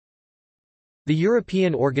The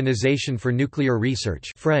European Organisation for Nuclear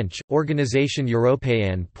Research French, Organisation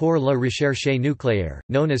Européenne pour la Recherche Nucléaire,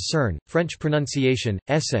 known as CERN, French pronunciation,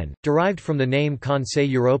 ESN, derived from the name Conseil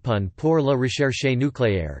européen pour la Recherche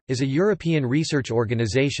Nucléaire, is a European research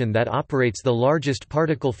organisation that operates the largest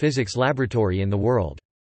particle physics laboratory in the world.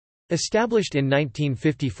 Established in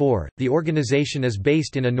 1954, the organisation is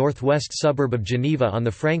based in a northwest suburb of Geneva on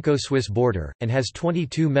the Franco-Swiss border, and has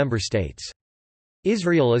 22 member states.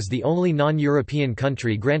 Israel is the only non-European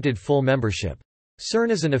country granted full membership.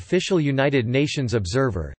 CERN is an official United Nations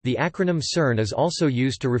observer. The acronym CERN is also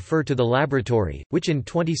used to refer to the laboratory, which in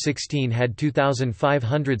 2016 had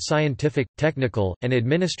 2,500 scientific, technical, and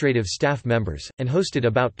administrative staff members, and hosted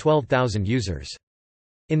about 12,000 users.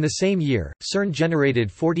 In the same year, CERN generated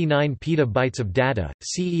 49 petabytes of data.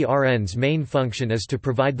 CERN's main function is to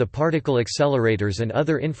provide the particle accelerators and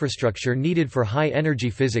other infrastructure needed for high-energy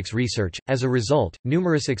physics research. As a result,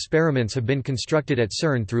 numerous experiments have been constructed at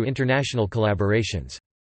CERN through international collaborations.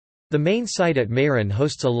 The main site at Meyrin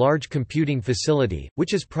hosts a large computing facility,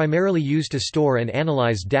 which is primarily used to store and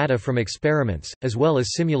analyze data from experiments, as well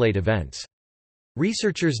as simulate events.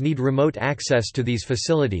 Researchers need remote access to these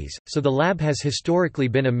facilities, so the lab has historically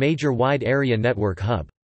been a major wide-area network hub.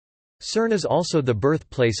 CERN is also the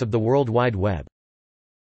birthplace of the World Wide Web.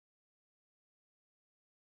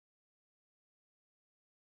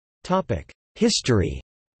 History.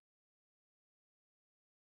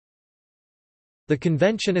 The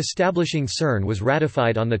convention establishing CERN was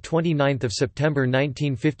ratified on 29 September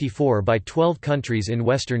 1954 by 12 countries in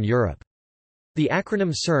Western Europe. The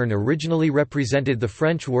acronym CERN originally represented the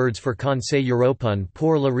French words for Conseil européen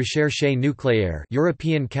pour la Recherche Nucléaire,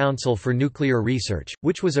 European Council for Nuclear Research,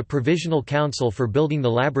 which was a provisional council for building the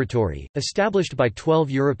laboratory, established by 12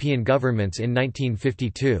 European governments in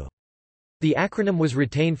 1952. The acronym was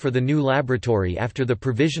retained for the new laboratory after the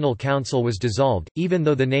Provisional Council was dissolved, even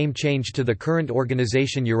though the name changed to the current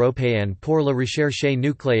Organisation Européenne pour la Recherche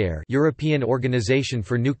Nucléaire, European Organization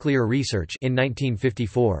for Nuclear Research, in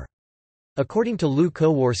 1954. According to Lew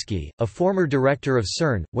Kowarski, a former director of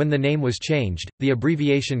CERN, when the name was changed, the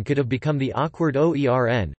abbreviation could have become the awkward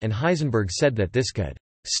OERN, and Heisenberg said that this could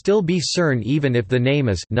still be CERN even if the name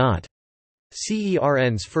is not.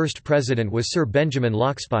 CERN's first president was Sir Benjamin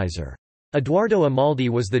Lochspeiser. Eduardo Amaldi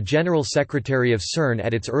was the general secretary of CERN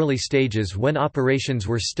at its early stages when operations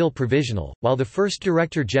were still provisional, while the first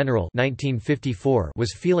director general 1954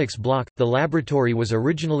 was Felix Bloch. The laboratory was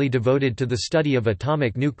originally devoted to the study of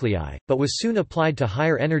atomic nuclei, but was soon applied to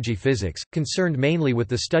higher energy physics, concerned mainly with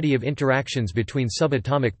the study of interactions between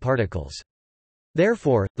subatomic particles.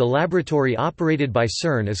 Therefore, the laboratory operated by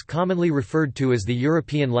CERN is commonly referred to as the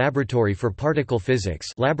European Laboratory for Particle Physics,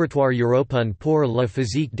 Laboratoire Européen pour la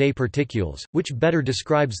Physique des Particules, which better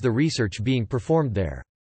describes the research being performed there.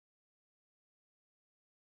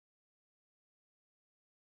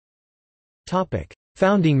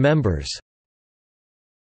 Founding members.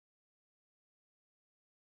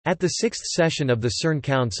 At the sixth session of the CERN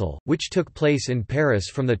Council, which took place in Paris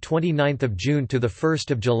from 29 June to 1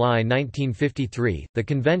 July 1953, the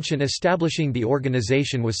convention establishing the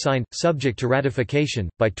organization was signed, subject to ratification,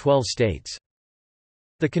 by 12 states.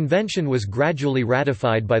 The convention was gradually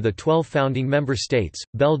ratified by the 12 founding member states: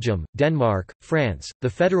 Belgium, Denmark, France, the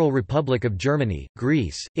Federal Republic of Germany,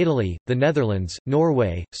 Greece, Italy, the Netherlands,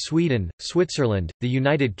 Norway, Sweden, Switzerland, the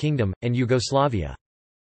United Kingdom, and Yugoslavia.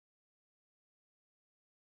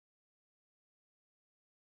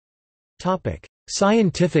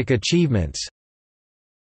 Scientific achievements.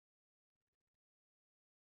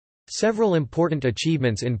 Several important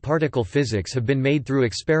achievements in particle physics have been made through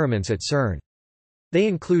experiments at CERN. They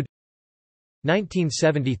include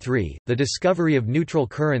 1973, the discovery of neutral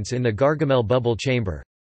currents in the Gargamel bubble chamber.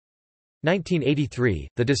 1983,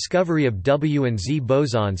 the discovery of W and Z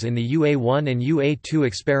bosons in the UA1 and UA2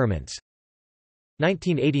 experiments.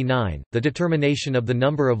 1989, the determination of the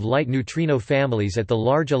number of light neutrino families at the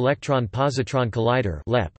Large Electron-Positron Collider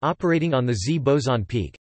operating on the Z boson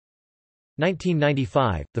peak.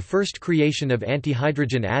 1995, the first creation of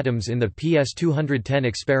antihydrogen atoms in the PS210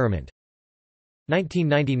 experiment.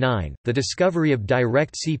 1999, the discovery of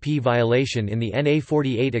direct CP violation in the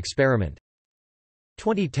Na48 experiment.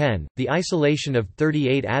 2010, the isolation of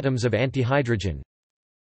 38 atoms of antihydrogen.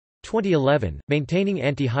 2011, maintaining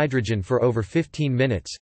antihydrogen for over 15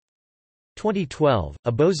 minutes. 2012,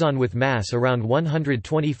 a boson with mass around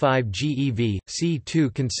 125 GeV,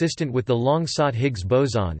 C2 consistent with the long-sought Higgs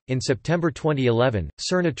boson. In September 2011,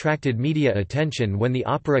 CERN attracted media attention when the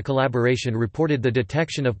Opera collaboration reported the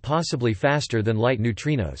detection of possibly faster-than-light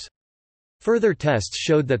neutrinos. Further tests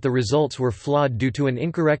showed that the results were flawed due to an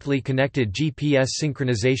incorrectly connected GPS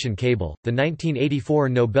synchronization cable. The 1984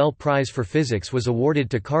 Nobel Prize for Physics was awarded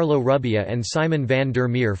to Carlo Rubbia and Simon van der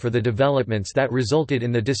Meer for the developments that resulted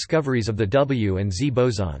in the discoveries of the W and Z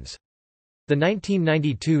bosons. The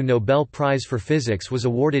 1992 Nobel Prize for Physics was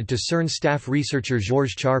awarded to CERN staff researcher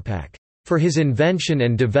Georges Charpak for his invention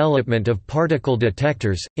and development of particle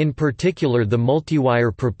detectors, in particular the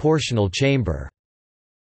multiwire proportional chamber.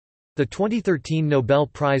 The 2013 Nobel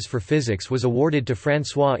Prize for Physics was awarded to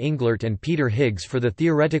François Englert and Peter Higgs for the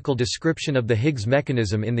theoretical description of the Higgs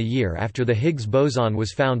mechanism in the year after the Higgs boson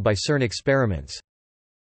was found by CERN experiments.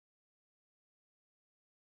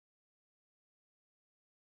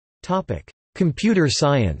 Computer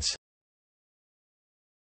science.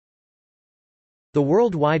 The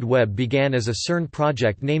World Wide Web began as a CERN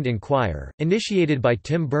project named Inquire, initiated by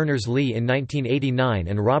Tim Berners-Lee in 1989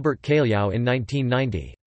 and Robert Cailliau in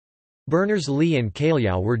 1990. Berners-Lee and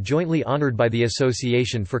Cailliau were jointly honored by the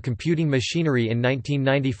Association for Computing Machinery in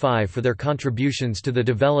 1995 for their contributions to the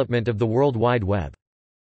development of the World Wide Web.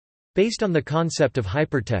 Based on the concept of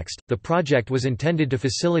hypertext, the project was intended to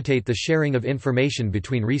facilitate the sharing of information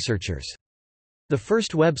between researchers. The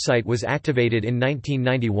first website was activated in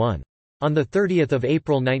 1991. On 30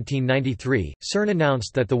 April 1993, CERN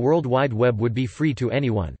announced that the World Wide Web would be free to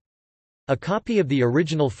anyone. A copy of the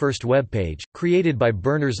original first webpage, created by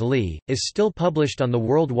Berners-Lee, is still published on the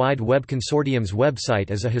World Wide Web Consortium's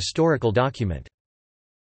website as a historical document.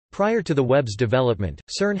 Prior to the web's development,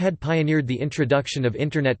 CERN had pioneered the introduction of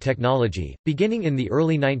Internet technology, beginning in the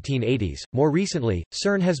early 1980s. More recently,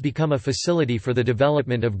 CERN has become a facility for the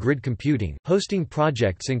development of grid computing, hosting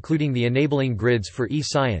projects including the Enabling Grids for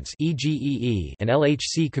E-Science and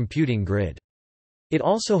LHC Computing Grid. It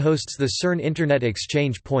also hosts the CERN Internet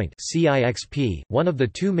Exchange Point (CIXP), one of the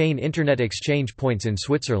two main Internet exchange points in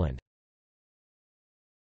Switzerland.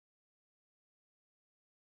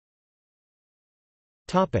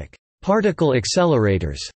 Topic: Particle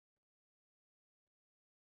accelerators.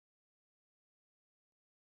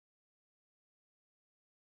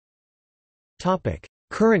 Topic: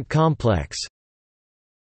 Current complex.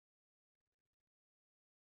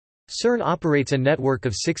 CERN operates a network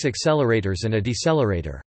of 6 accelerators and a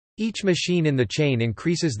decelerator. Each machine in the chain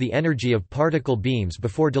increases the energy of particle beams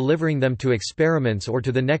before delivering them to experiments or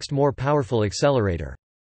to the next more powerful accelerator.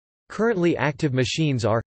 Currently active machines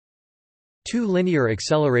are 2 linear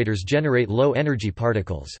accelerators generate low-energy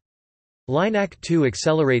particles. LINAC-2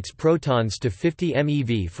 accelerates protons to 50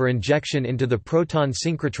 MeV for injection into the proton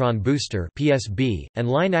synchrotron booster (PSB), and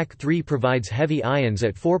LINAC-3 provides heavy ions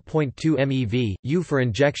at 4.2 MeV (U) for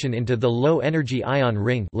injection into the low-energy ion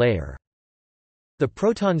ring layer. The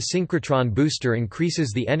proton synchrotron booster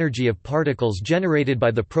increases the energy of particles generated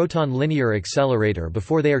by the proton linear accelerator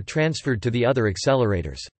before they are transferred to the other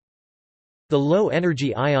accelerators. The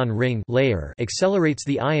low-energy ion ring layer accelerates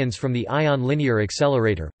the ions from the ion linear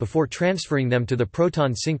accelerator, before transferring them to the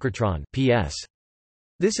proton synchrotron (PS).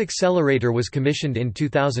 This accelerator was commissioned in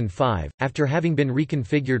 2005, after having been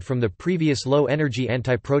reconfigured from the previous low-energy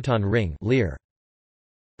antiproton ring (LEAR).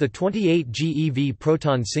 The 28 GeV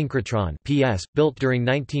proton synchrotron (PS), built during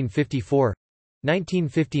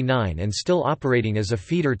 1954–1959 and still operating as a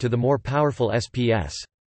feeder to the more powerful SPS.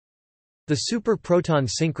 The Super Proton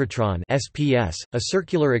Synchrotron (SPS), a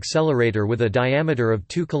circular accelerator with a diameter of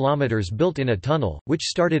 2 km built in a tunnel, which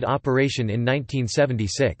started operation in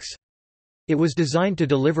 1976. It was designed to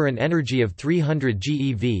deliver an energy of 300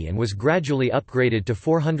 GeV and was gradually upgraded to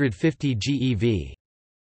 450 GeV.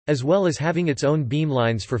 As well as having its own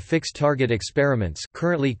beamlines for fixed-target experiments,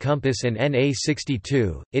 currently COMPASS and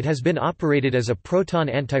NA62, it has been operated as a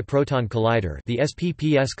proton-antiproton collider, the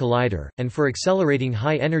SPPS collider, and for accelerating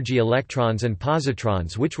high-energy electrons and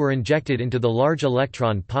positrons which were injected into the Large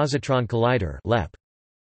Electron Positron Collider (LEP).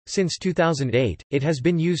 Since 2008, it has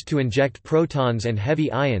been used to inject protons and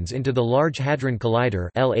heavy ions into the Large Hadron Collider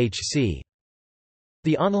 (LHC).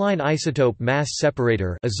 The Online Isotope Mass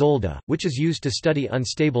Separator which is used to study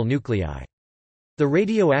unstable nuclei. The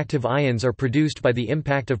radioactive ions are produced by the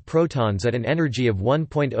impact of protons at an energy of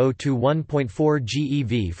 1.0 to 1.4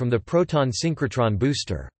 GeV from the proton synchrotron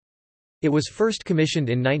booster. It was first commissioned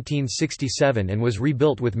in 1967 and was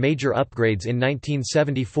rebuilt with major upgrades in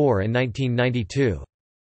 1974 and 1992.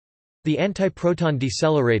 The antiproton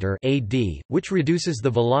decelerator (AD), which reduces the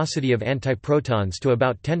velocity of antiprotons to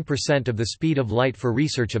about 10% of the speed of light for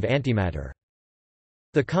research of antimatter.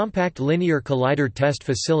 The Compact Linear Collider Test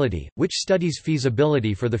Facility, which studies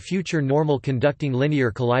feasibility for the future normal conducting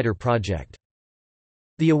linear collider project.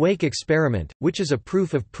 The Awake experiment, which is a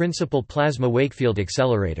proof of principle plasma Wakefield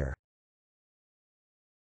accelerator.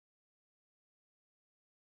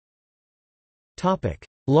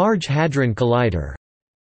 Large Hadron Collider.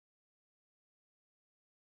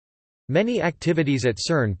 Many activities at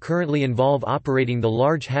CERN currently involve operating the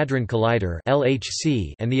Large Hadron Collider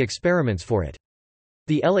 (LHC) and the experiments for it.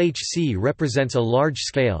 The LHC represents a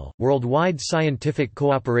large-scale, worldwide scientific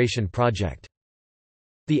cooperation project.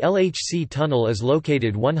 The LHC tunnel is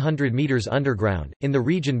located 100 meters underground, in the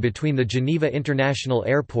region between the Geneva International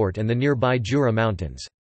Airport and the nearby Jura Mountains.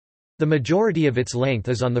 The majority of its length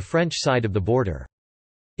is on the French side of the border.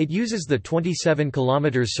 It uses the 27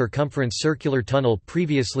 km circumference circular tunnel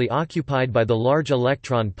previously occupied by the Large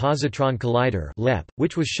Electron Positron Collider (LEP),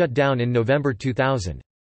 which was shut down in November 2000.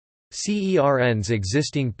 CERN's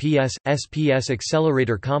existing PS/SPS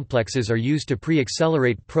accelerator complexes are used to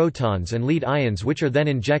pre-accelerate protons and lead ions, which are then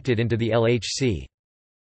injected into the LHC.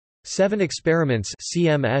 7 experiments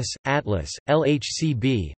CMS, Atlas,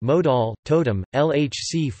 LHC-B, Modal, Totem,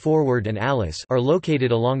 LHC Forward and Alice are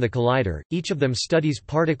located along the collider. Each of them studies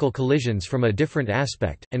particle collisions from a different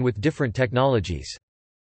aspect, and with different technologies.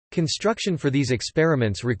 Construction for these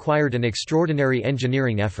experiments required an extraordinary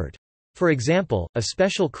engineering effort. For example, a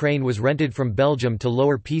special crane was rented from Belgium to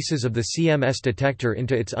lower pieces of the CMS detector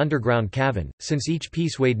into its underground cavern, since each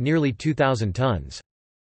piece weighed nearly 2,000 tons.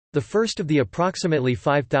 The first of the approximately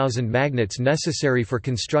 5,000 magnets necessary for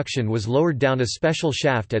construction was lowered down a special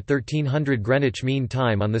shaft at 1300 Greenwich Mean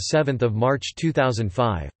Time on 7 March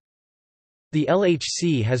 2005. The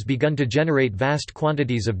LHC has begun to generate vast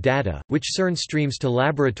quantities of data, which CERN streams to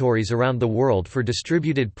laboratories around the world for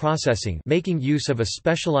distributed processing, making use of a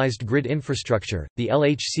specialized grid infrastructure, the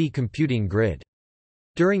LHC computing grid.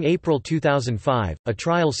 During April 2005, a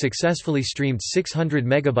trial successfully streamed 600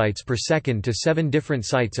 megabytes per second to 7 different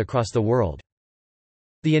sites across the world.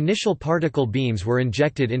 The initial particle beams were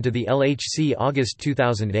injected into the LHC August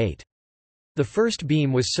 2008. The first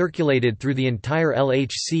beam was circulated through the entire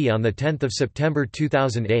LHC on 10 September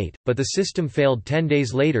 2008, but the system failed 10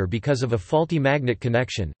 days later because of a faulty magnet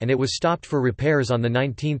connection, and it was stopped for repairs on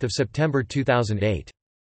 19 September 2008.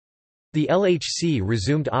 The LHC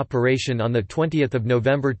resumed operation on 20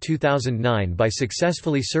 November 2009 by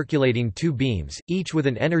successfully circulating 2 beams, each with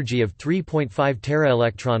an energy of 3.5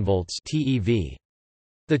 teraelectronvolts (TeV).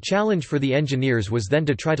 The challenge for the engineers was then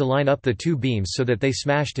to try to line up the 2 beams so that they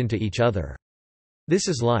smashed into each other. This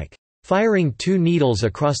is like firing 2 needles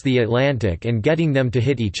across the Atlantic and getting them to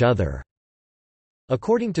hit each other,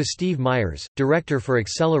 according to Steve Myers, director for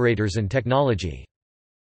accelerators and technology.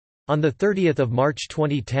 On 30 March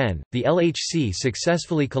 2010, the LHC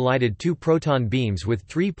successfully collided 2 proton beams with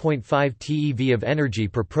 3.5 TeV of energy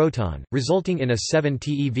per proton, resulting in a 7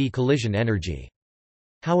 TeV collision energy.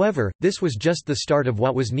 However, this was just the start of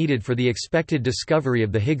what was needed for the expected discovery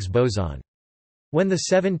of the Higgs boson. When the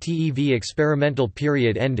 7 TeV experimental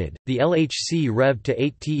period ended, the LHC revved to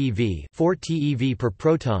 8 TeV, 4 TeV per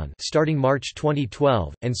proton, starting March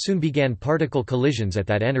 2012, and soon began particle collisions at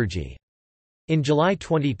that energy. In July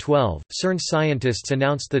 2012, CERN scientists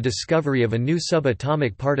announced the discovery of a new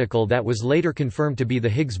subatomic particle that was later confirmed to be the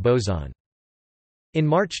Higgs boson. In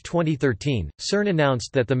March 2013, CERN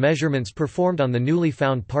announced that the measurements performed on the newly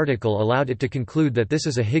found particle allowed it to conclude that this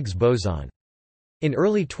is a Higgs boson. In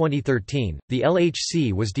early 2013, the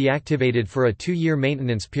LHC was deactivated for a 2-year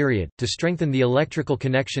maintenance period, to strengthen the electrical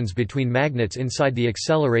connections between magnets inside the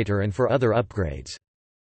accelerator and for other upgrades.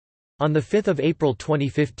 On 5 April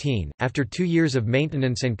 2015, after 2 years of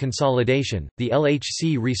maintenance and consolidation, the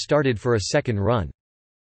LHC restarted for a second run.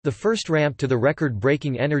 The first ramp to the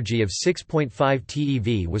record-breaking energy of 6.5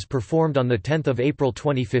 TeV was performed on 10 April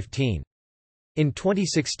 2015. In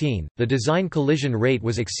 2016, the design collision rate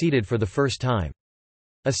was exceeded for the first time.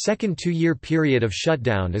 A second 2-year period of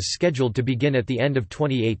shutdown is scheduled to begin at the end of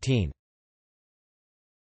 2018.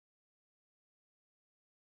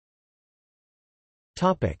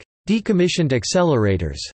 Decommissioned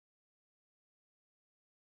accelerators.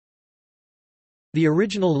 The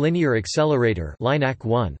original linear accelerator LINAC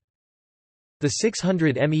 1. The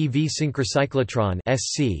 600 MeV synchrocyclotron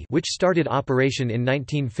 (SC), which started operation in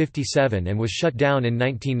 1957 and was shut down in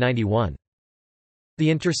 1991.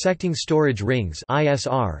 The intersecting storage rings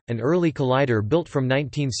 (ISR), an early collider built from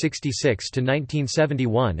 1966 to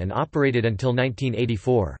 1971 and operated until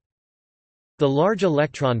 1984. The Large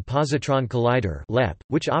Electron Positron Collider (LEP),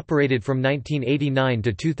 which operated from 1989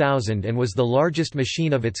 to 2000 and was the largest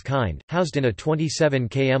machine of its kind, housed in a 27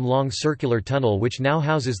 km long circular tunnel which now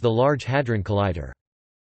houses the Large Hadron Collider.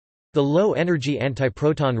 The Low-Energy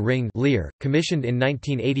Antiproton Ring (LEAR), commissioned in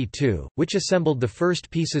 1982, which assembled the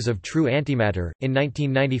first pieces of true antimatter, in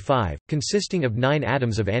 1995, consisting of 9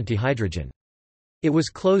 atoms of antihydrogen. It was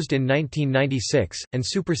closed in 1996, and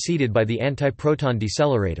superseded by the antiproton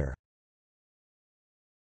decelerator.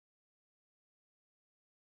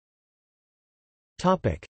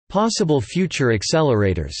 Possible future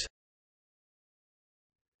accelerators.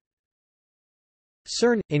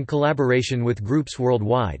 CERN, in collaboration with groups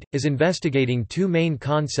worldwide, is investigating two main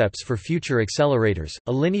concepts for future accelerators,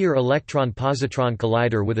 a linear electron-positron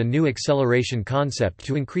collider with a new acceleration concept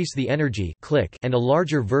to increase the energy click and a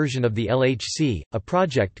larger version of the LHC, a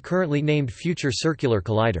project currently named Future Circular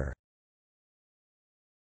Collider.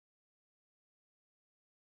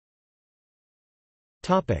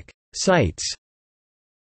 Sites.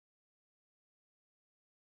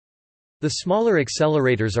 The smaller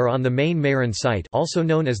accelerators are on the main Mérin site, also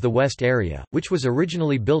known as the West Area, which was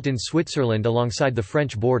originally built in Switzerland alongside the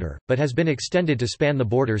French border, but has been extended to span the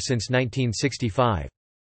border since 1965.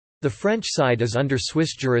 The French side is under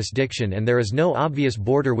Swiss jurisdiction and there is no obvious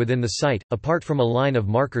border within the site, apart from a line of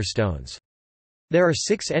marker stones. There are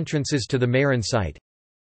 6 entrances to the Mérin site.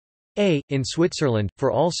 A. In Switzerland,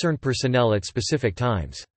 for all CERN personnel at specific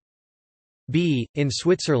times. B. In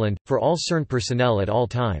Switzerland, for all CERN personnel at all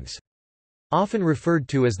times. Often referred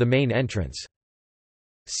to as the main entrance.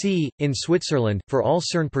 C. In Switzerland, for all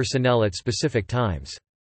CERN personnel at specific times.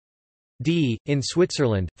 D. In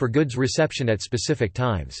Switzerland, for goods reception at specific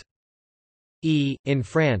times. E. In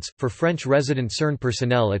France, for French resident CERN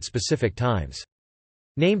personnel at specific times.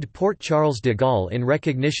 Named Port Charles de Gaulle in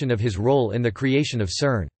recognition of his role in the creation of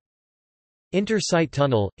CERN. Inter-site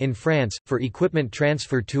tunnel, in France, for equipment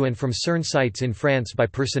transfer to and from CERN sites in France by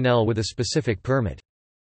personnel with a specific permit.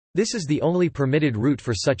 This is the only permitted route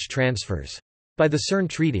for such transfers. By the CERN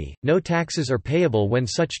Treaty, no taxes are payable when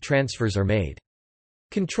such transfers are made.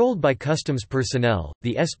 Controlled by customs personnel,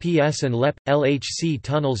 the SPS and LHC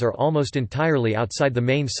tunnels are almost entirely outside the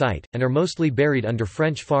main site, and are mostly buried under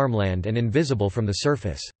French farmland and invisible from the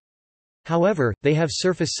surface. However, they have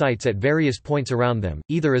surface sites at various points around them,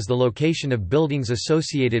 either as the location of buildings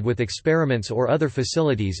associated with experiments or other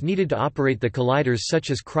facilities needed to operate the colliders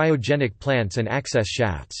such as cryogenic plants and access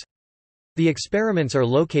shafts. The experiments are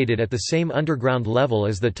located at the same underground level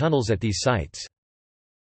as the tunnels at these sites.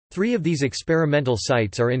 3 of these experimental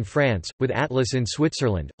sites are in France, with Atlas in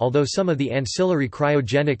Switzerland, although some of the ancillary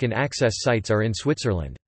cryogenic and access sites are in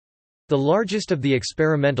Switzerland. The largest of the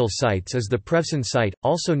experimental sites is the Prevson site,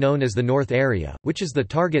 also known as the North Area, which is the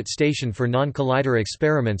target station for non-collider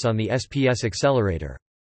experiments on the SPS accelerator.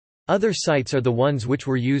 Other sites are the ones which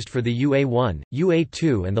were used for the UA1,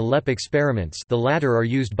 UA2 and the LEP experiments, the latter are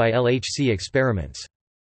used by LHC experiments.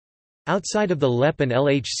 Outside of the LEP and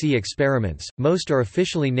LHC experiments, most are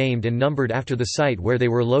officially named and numbered after the site where they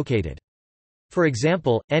were located. For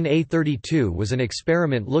example, NA32 was an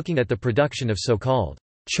experiment looking at the production of so-called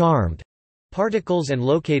charmed particles and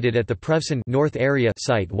located at the Prevson North Area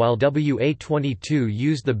site, while WA22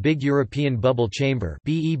 used the Big European Bubble Chamber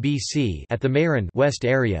 (BEBC) at the Mérin West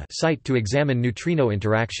Area site to examine neutrino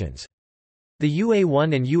interactions. The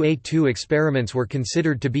UA1 and UA2 experiments were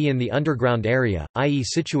considered to be in the underground area, i.e.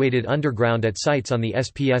 situated underground at sites on the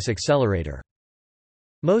SPS accelerator.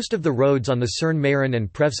 Most of the roads on the CERN Mérin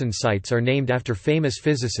and Prevson sites are named after famous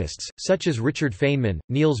physicists, such as Richard Feynman,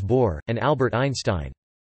 Niels Bohr, and Albert Einstein.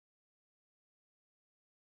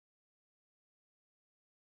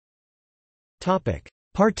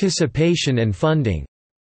 Participation and funding.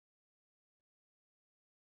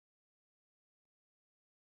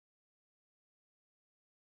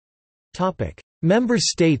 Member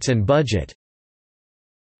states and budget.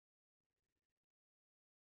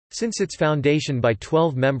 Since its foundation by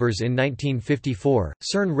 12 members in 1954,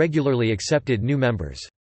 CERN regularly accepted new members.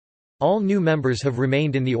 All new members have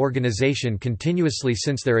remained in the organization continuously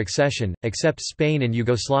since their accession, except Spain and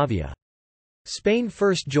Yugoslavia. Spain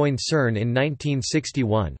first joined CERN in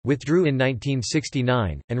 1961, withdrew in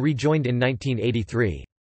 1969, and rejoined in 1983.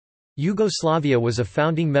 Yugoslavia was a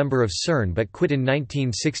founding member of CERN but quit in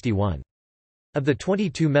 1961. Of the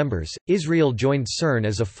 22 members, Israel joined CERN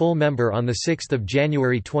as a full member on 6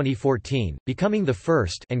 January 2014, becoming the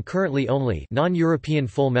first and currently only non-European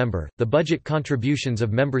full member. The budget contributions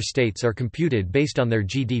of member states are computed based on their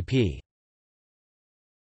GDP.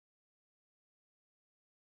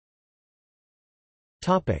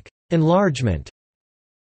 Enlargement.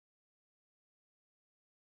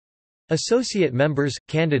 Associate members,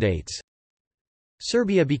 candidates.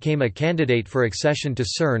 Serbia became a candidate for accession to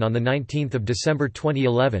CERN on 19 December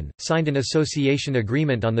 2011, signed an association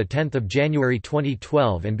agreement on 10 January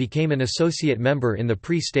 2012 and became an associate member in the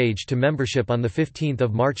pre-stage to membership on 15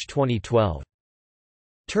 March 2012.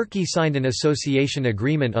 Turkey signed an association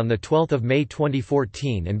agreement on 12 May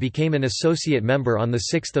 2014 and became an associate member on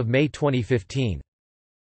 6 May 2015.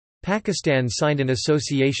 Pakistan signed an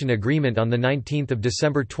association agreement on 19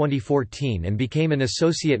 December 2014 and became an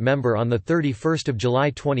associate member on 31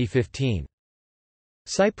 July 2015.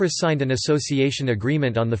 Cyprus signed an association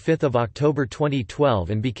agreement on 5 October 2012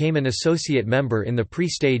 and became an associate member in the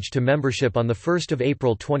pre-stage to membership on 1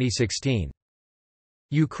 April 2016.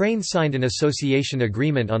 Ukraine signed an association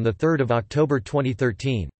agreement on 3 October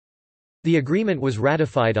 2013. The agreement was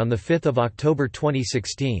ratified on 5 October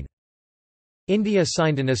 2016. India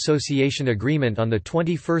signed an association agreement on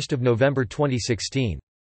 21 November 2016.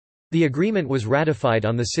 The agreement was ratified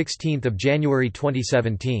on 16 January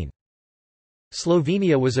 2017.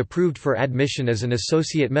 Slovenia was approved for admission as an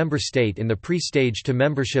associate member state in the pre-stage to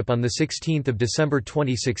membership on 16 December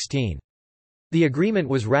 2016. The agreement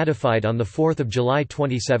was ratified on 4 July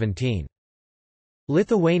 2017.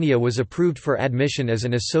 Lithuania was approved for admission as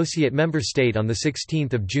an associate member state on 16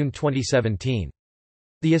 June 2017.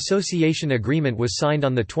 The association agreement was signed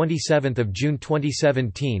on 27 June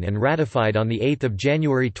 2017 and ratified on 8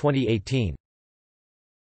 January 2018.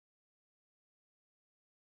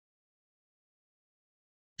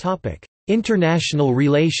 International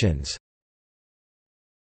relations.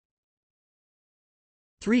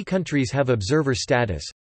 3 countries have observer status.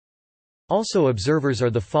 Also observers are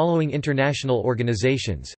the following international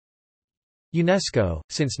organizations: UNESCO,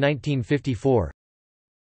 since 1954.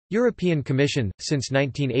 European Commission, since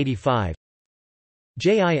 1985.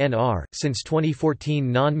 JINR, since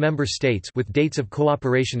 2014. Non-member states with dates of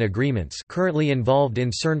cooperation agreements currently involved in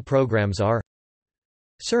CERN programs are: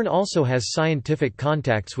 CERN also has scientific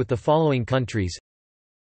contacts with the following countries.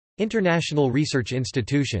 International research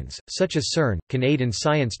institutions, such as CERN, can aid in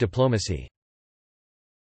science diplomacy.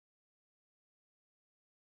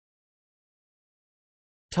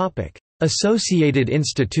 Associated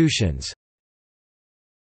institutions.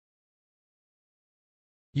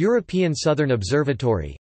 European Southern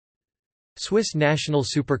Observatory, Swiss National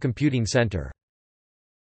Supercomputing Centre.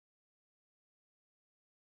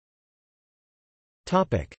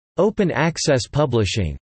 Open access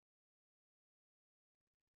publishing.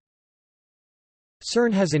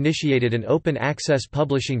 CERN has initiated an open access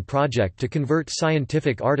publishing project to convert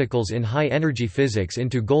scientific articles in high-energy physics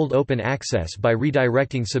into gold open access by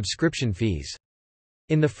redirecting subscription fees.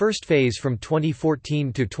 In the first phase from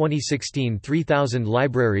 2014 to 2016, 3,000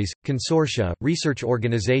 libraries, consortia, research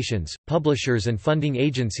organizations, publishers and funding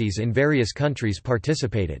agencies in various countries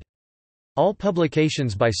participated. All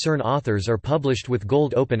publications by CERN authors are published with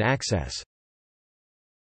gold open access.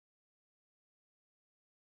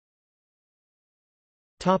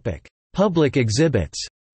 Public exhibits.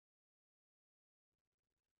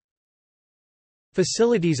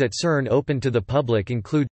 Facilities at CERN open to the public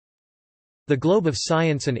include the Globe of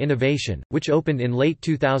Science and Innovation, which opened in late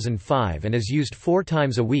 2005 and is used 4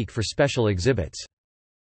 times a week for special exhibits.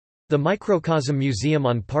 The Microcosm Museum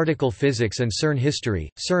on Particle Physics and CERN History.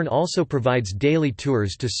 CERN also provides daily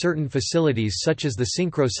tours to certain facilities such as the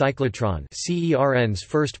synchrocyclotron, CERN's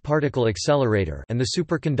first particle accelerator, and the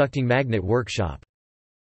superconducting magnet workshop.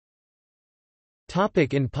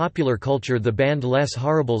 In popular culture, the band Les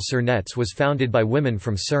Horribles Cernettes was founded by women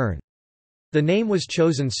from CERN. The name was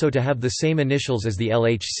chosen so to have the same initials as the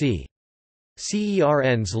LHC.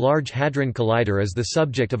 CERN's Large Hadron Collider is the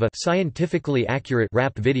subject of a scientifically accurate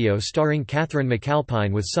rap video starring Catherine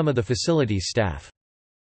McAlpine with some of the facility's staff.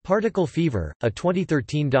 Particle Fever, a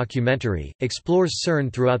 2013 documentary, explores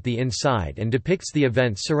CERN throughout the inside and depicts the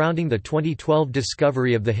events surrounding the 2012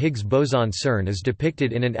 discovery of the Higgs boson. CERN is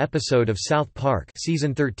depicted in an episode of South Park,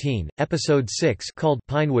 Season 13, Episode 6, called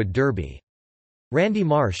Pinewood Derby. Randy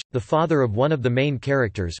Marsh, the father of one of the main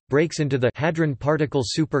characters, breaks into the Hadron Particle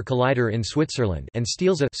Super Collider in Switzerland and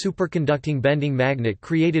steals a superconducting bending magnet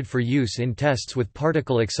created for use in tests with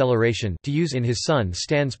particle acceleration to use in his son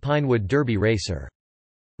Stan's Pinewood Derby racer.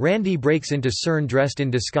 Randy breaks into CERN dressed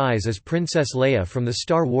in disguise as Princess Leia from the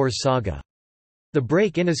Star Wars saga. The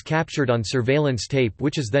break-in is captured on surveillance tape,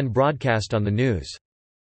 which is then broadcast on the news.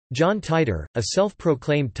 John Titor, a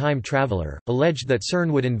self-proclaimed time traveler, alleged that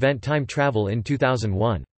CERN would invent time travel in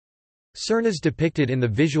 2001. CERN is depicted in the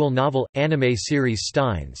visual novel, anime series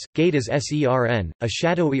Steins Gate as SERN, a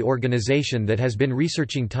shadowy organization that has been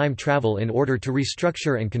researching time travel in order to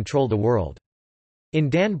restructure and control the world. In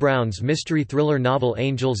Dan Brown's mystery thriller novel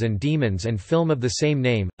Angels and Demons and film of the same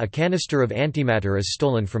name, a canister of antimatter is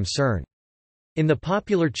stolen from CERN. In the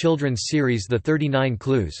popular children's series The 39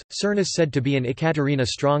 Clues, CERN is said to be an Ekaterina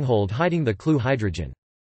stronghold hiding the clue hydrogen.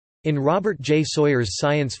 In Robert J. Sawyer's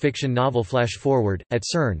science fiction novel Flash Forward, at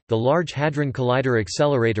CERN, the Large Hadron Collider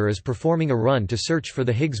accelerator is performing a run to search for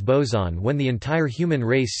the Higgs boson when the entire human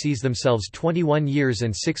race sees themselves 21 years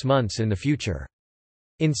and 6 months in the future.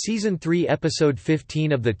 In Season 3 Episode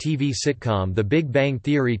 15 of the TV sitcom The Big Bang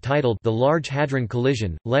Theory titled The Large Hadron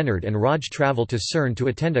Collision, Leonard and Raj travel to CERN to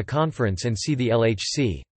attend a conference and see the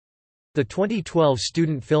LHC. The 2012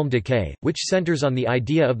 student film Decay, which centers on the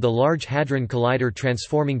idea of the Large Hadron Collider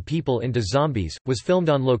transforming people into zombies, was filmed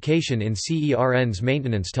on location in CERN's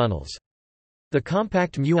maintenance tunnels. The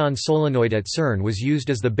compact muon solenoid at CERN was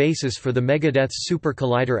used as the basis for the Megadeth's Super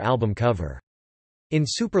Collider album cover. In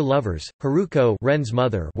Super Lovers, Haruko, Ren's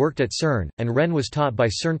mother, worked at CERN, and Ren was taught by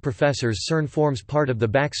CERN professors. CERN forms part of the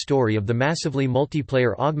backstory of the massively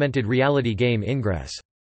multiplayer augmented reality game Ingress.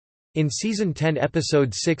 In Season 10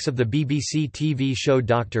 Episode 6 of the BBC TV show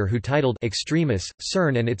Doctor Who titled Extremis,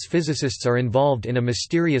 CERN and its physicists are involved in a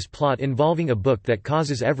mysterious plot involving a book that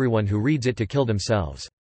causes everyone who reads it to kill themselves.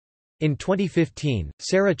 In 2015,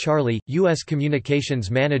 Sarah Charley, U.S. Communications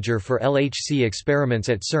Manager for LHC experiments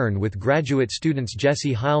at CERN with graduate students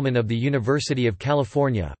Jesse Heilman of the University of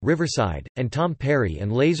California, Riverside, and Tom Perry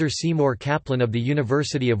and Laser Seymour Kaplan of the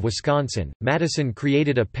University of Wisconsin, Madison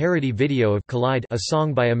created a parody video of Collide, a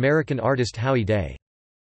song by American artist Howie Day.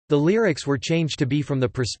 The lyrics were changed to be from the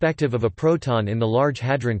perspective of a proton in the Large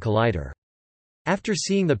Hadron Collider. After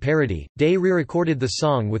seeing the parody, Day re-recorded the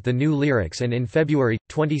song with the new lyrics, and in February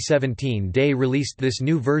 2017 Day released this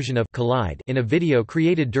new version of Collide in a video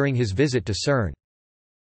created during his visit to CERN.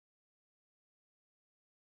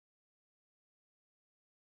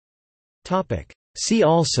 See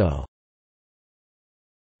also: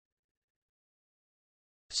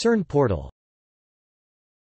 CERN portal.